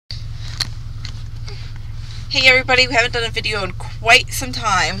Hey everybody, we haven't done a video in quite some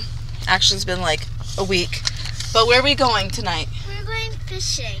time. Actually, it's been like a week. But where are we going tonight? We're going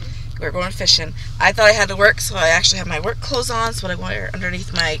fishing. We're going fishing. I thought I had to work, so I actually have my work clothes on. So what I wear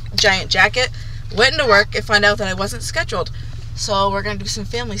underneath my giant jacket. Went into work and find out that I wasn't scheduled. So we're going to do some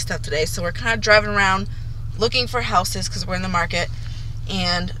family stuff today. So we're kind of driving around looking for houses because we're in the market.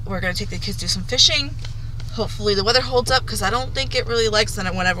 And we're going to take the kids to do some fishing. Hopefully the weather holds up because I don't think it really likes it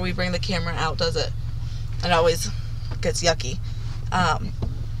whenever we bring the camera out, does it? It always gets yucky. And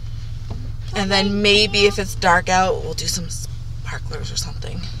then maybe if it's dark out, we'll do some sparklers or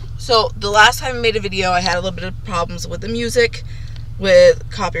something. So the last time I made a video, I had a little bit of problems with the music, with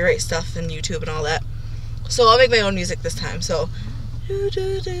copyright stuff and YouTube and all that. So I'll make my own music this time. So I'll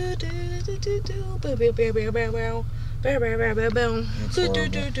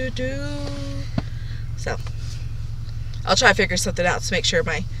try to figure something out to make sure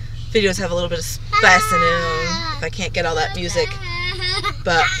my videos have a little bit of spice in them if I can't get all that music.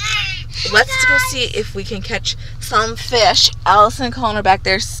 But let's go see if we can catch some fish. Allison and Colin are back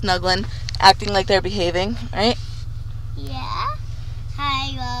there snuggling, acting like they're behaving, right? Yeah.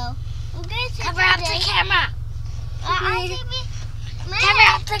 Hi, we're going to cover up the camera. Cover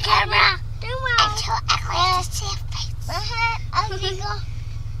up the camera. I see your face. Cover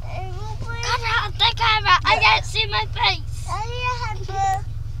up the camera. I can't see my face.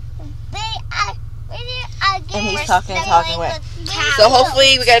 And he's talking and talking away. So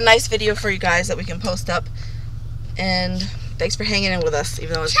hopefully we got a nice video for you guys that we can post up. And thanks for hanging in with us,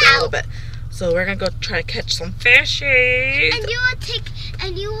 even though it's been a little bit. So we're gonna go try to catch some fishies.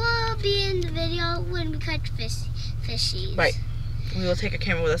 And you will be in the video when we catch fishies. Right. We will take a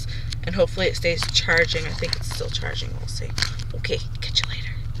camera with us, and hopefully it stays charging. I think it's still charging. We'll see. Okay. Catch you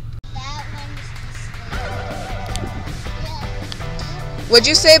later. What'd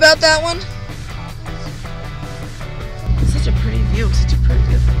you say about that one? Such a pretty view. Such a pretty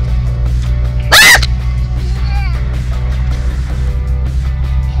view. Ah!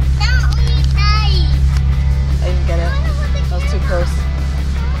 I didn't get it. That was too close.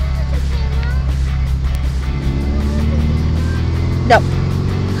 No.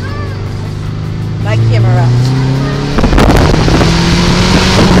 My camera.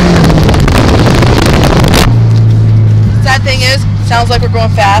 Sad thing is, sounds like we're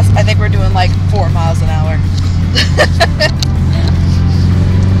going fast. I think we're doing like 4 miles an hour.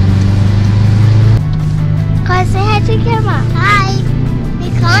 Cause I had to camera. Hi.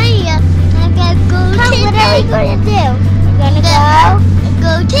 We're calling you. I'm gonna go to what are we going to do? We're gonna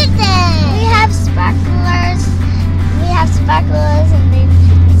go to them. We have sparklers. And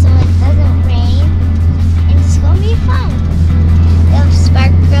so it doesn't rain. And it's gonna be fun. We have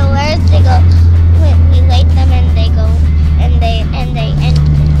sparklers. They go. We light them and they go. And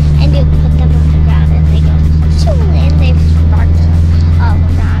you put them on the ground and they go. And they sparkle all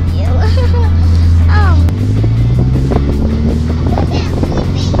around you.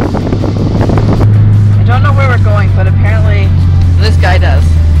 I don't know where we're going, but apparently this guy does.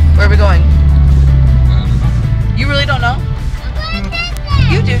 Where are we going? You really don't know?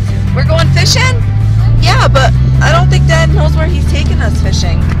 You do too. We're going fishing? Yeah, but I don't think Dad knows where he's taking us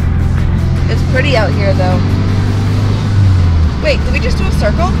fishing. It's pretty out here though. Wait, did we just do a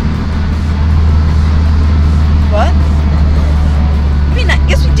circle? What? I mean,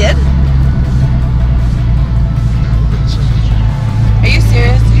 yes we did. Are you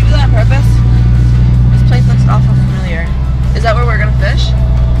serious? Did you do that on purpose? This place looks awful familiar. Is that where we're gonna fish?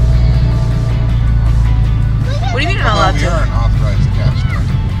 What do you mean you're not allowed to? You're an authorized catch.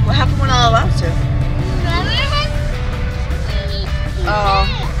 What happened when I'm allowed to? Oh.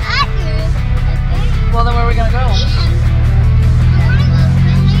 Well, then where are we gonna go?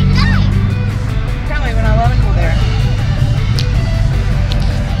 Apparently we're not allowed to go there.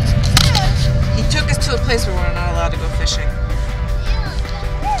 He took us to a place where we're not allowed to go fishing.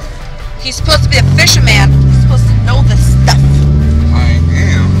 He's supposed to be a fisherman. He's supposed to know this stuff. I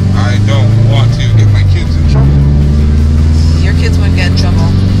am. I don't want to get my kids in trouble. Your kids wouldn't get in trouble.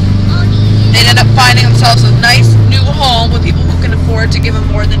 They'd end up finding themselves a nice new home with people who can afford to give them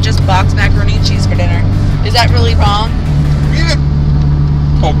more than just boxed macaroni and cheese for dinner. Is that really wrong? We had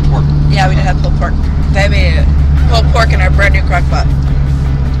pulled pork. Yeah, we did have pulled pork. They made pulled pork in our brand new crock pot.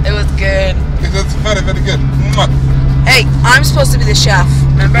 It was good. It was very, very good. Hey, I'm supposed to be the chef,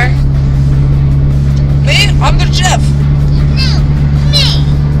 remember? Me? I'm the chef.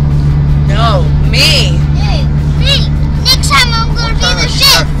 No, me. Me. Next time I'm going to be the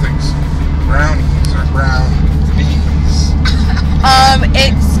chef. Brownies or brown beans.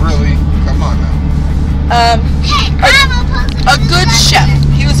 It's really? Come on now. A good chef.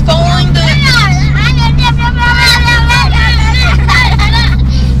 He was following the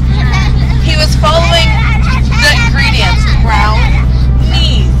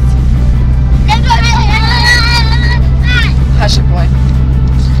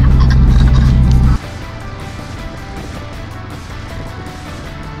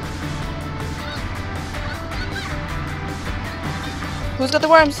Who's got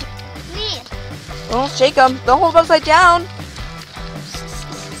the worms? Me. Don't shake them. Don't hold them upside down.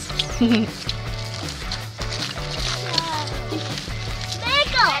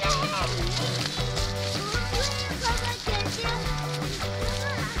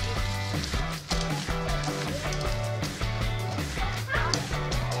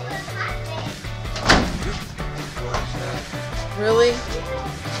 Really?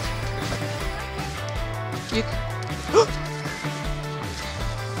 You.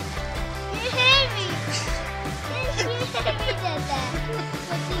 You hit me. You hit me, Dada.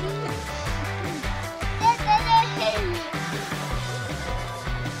 Dada hit me.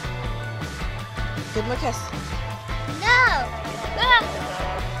 Give him a kiss. No.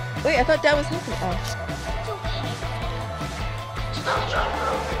 Wait, I thought Dad was helping. Oh.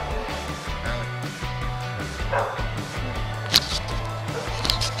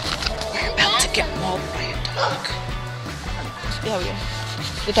 We're about to get mauled by a dog. Yeah, we are.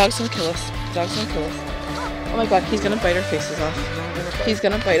 The dog's gonna kill us. The dog's gonna kill us. Oh my god, he's gonna bite our faces off. He's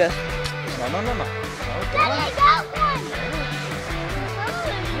gonna bite us. No. Daddy, I got one.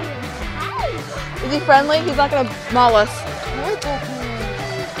 Is he friendly? He's not gonna maul us.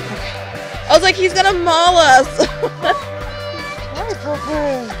 I was like, he's gonna maul us.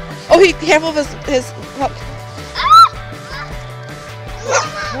 Oh, he careful of his pup.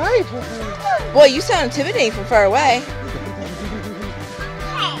 Boy, you sound intimidating from far away.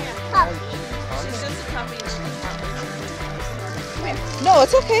 No,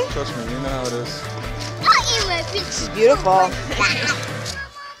 it's okay. Trust me, you know how it is. She's beautiful.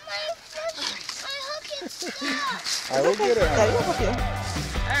 I will get it. Daddy will help you.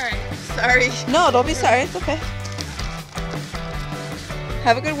 Alright, sorry. No, don't be sorry. It's okay.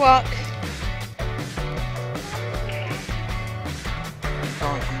 Have a good walk.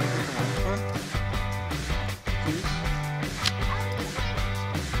 Colin, can you take the one? Please?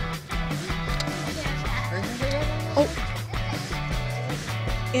 Oh.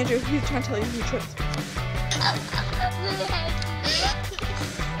 Andrew, he's trying to tell you he tripped.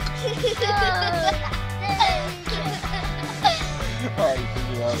 Oh, you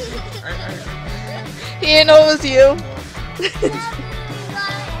figured it out. He didn't know it was you.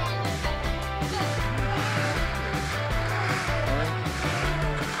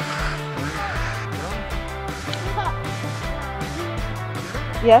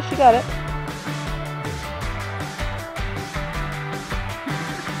 Yeah, she got it.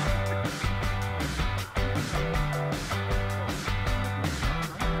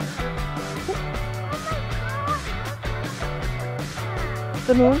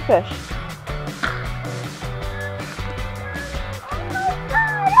 The moonfish.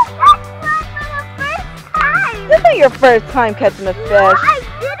 This ain't your first time catching a fish. I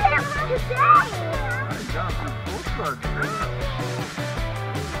did it today.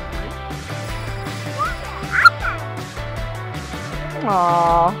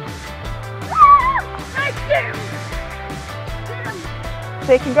 Aww.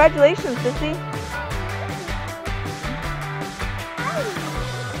 Say congratulations, Sissy.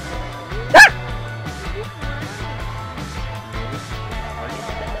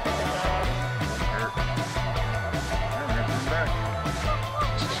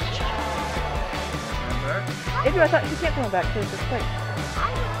 Andrew, I thought she can't come back because it's quick.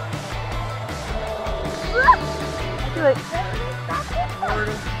 Do it.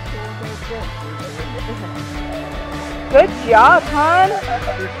 Good job, hon.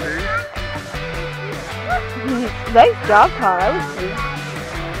 Nice job, hon. I was pleased.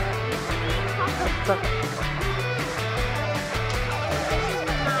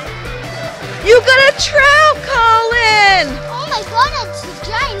 You got a trout, Colin! Oh my god, it's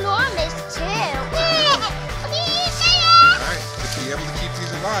ginormous too. Alright, to be able to keep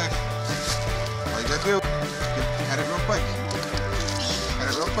these alive, all you gotta do, cut it real quick. Cut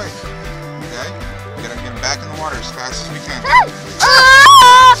it real quick. Okay? We gotta get them back in the water as fast as we can.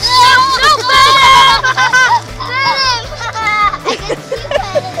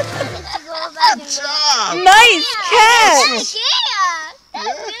 Good job! Nice catch!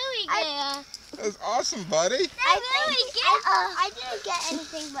 That's really good. That was awesome, buddy. I didn't get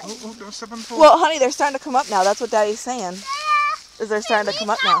anything but. Oh, don't step on the pool. Well, honey, they're starting to come up now. That's what Daddy's saying. Is they're starting to come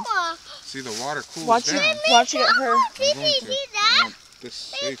up now. See, the water cools Watch down. you get her. I'm going to. I want this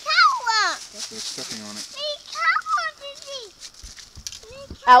safe. They're stepping on it.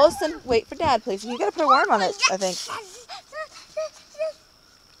 Allison, wait for Dad, please. You gotta put a worm on it, I think.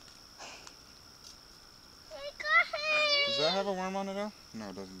 Does that have a worm on it now? No,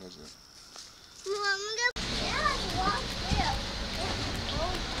 it doesn't, does it?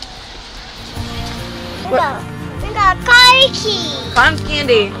 got cotton candy. Cotton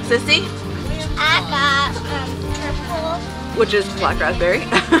candy. Sissy? I got purple. Which is black raspberry.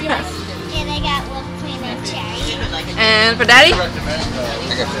 And I got whipped cream and cherry. And for Daddy? I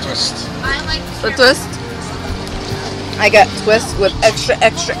got the twist. The twist. I got twist with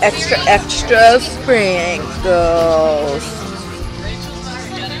extra sprinkles.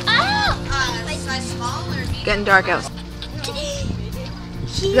 Oh! Getting dark out.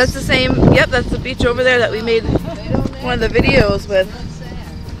 That's the same. Yep, that's the beach over there that we made one of the videos with.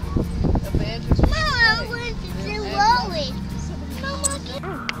 Mama, where's the Lily?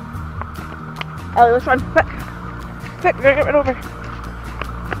 Mama, Ellie, let's run. Quick. Quick, we're gonna get right over.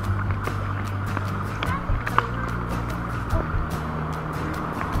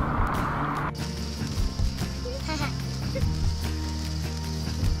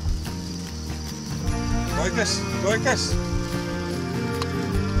 Go like this. Go like this.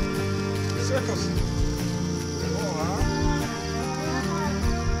 Circles.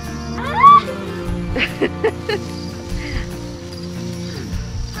 Oh,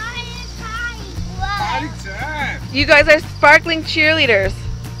 party time. You guys are sparkling cheerleaders.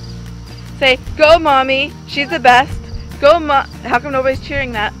 Say, go mommy, she's the best. Go mom. How come nobody's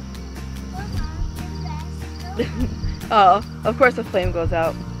cheering that? Oh, of course the flame goes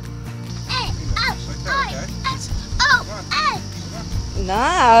out.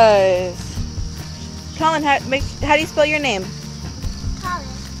 Nice. Colin, how do you spell your name?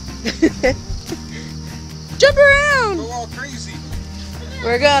 Jump around. Go all crazy.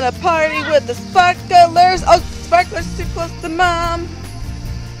 We're gonna party with the sparklers. Oh, sparklers too close to mom.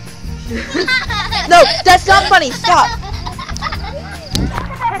 No, that's not funny. Stop.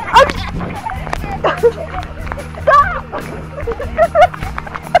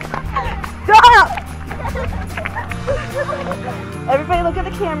 Stop. Everybody look at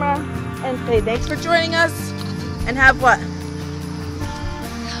the camera and say thanks for joining us and have what?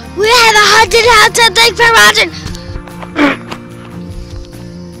 We have 100 houses. Thanks for watching.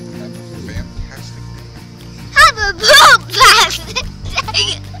 Fantastic day.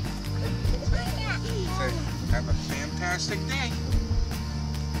 Have a fantastic day. Say, have a fantastic day.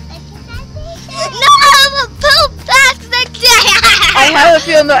 No, have a fantastic day. I have a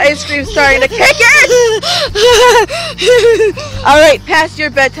feeling the ice cream's starting to kick in. All right, past your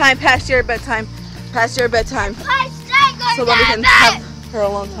bedtime. Past your bedtime. Past your bedtime. So that we can have her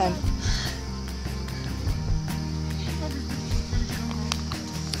alone time.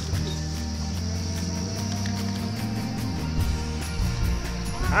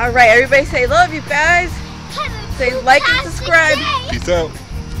 All right, everybody say love you guys. Say like and subscribe. Peace out.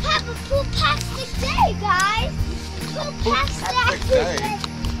 Have a fantastic day, guys. Fantastic day.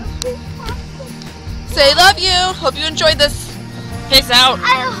 Say love you. Hope you enjoyed this. Peace out.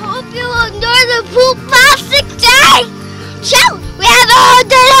 I hope you enjoy the fantastic day. So, we have a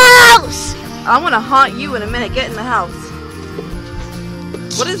haunted house. I'm gonna haunt you in a minute. Get in the house.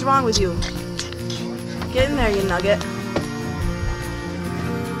 What is wrong with you? Get in there, you nugget.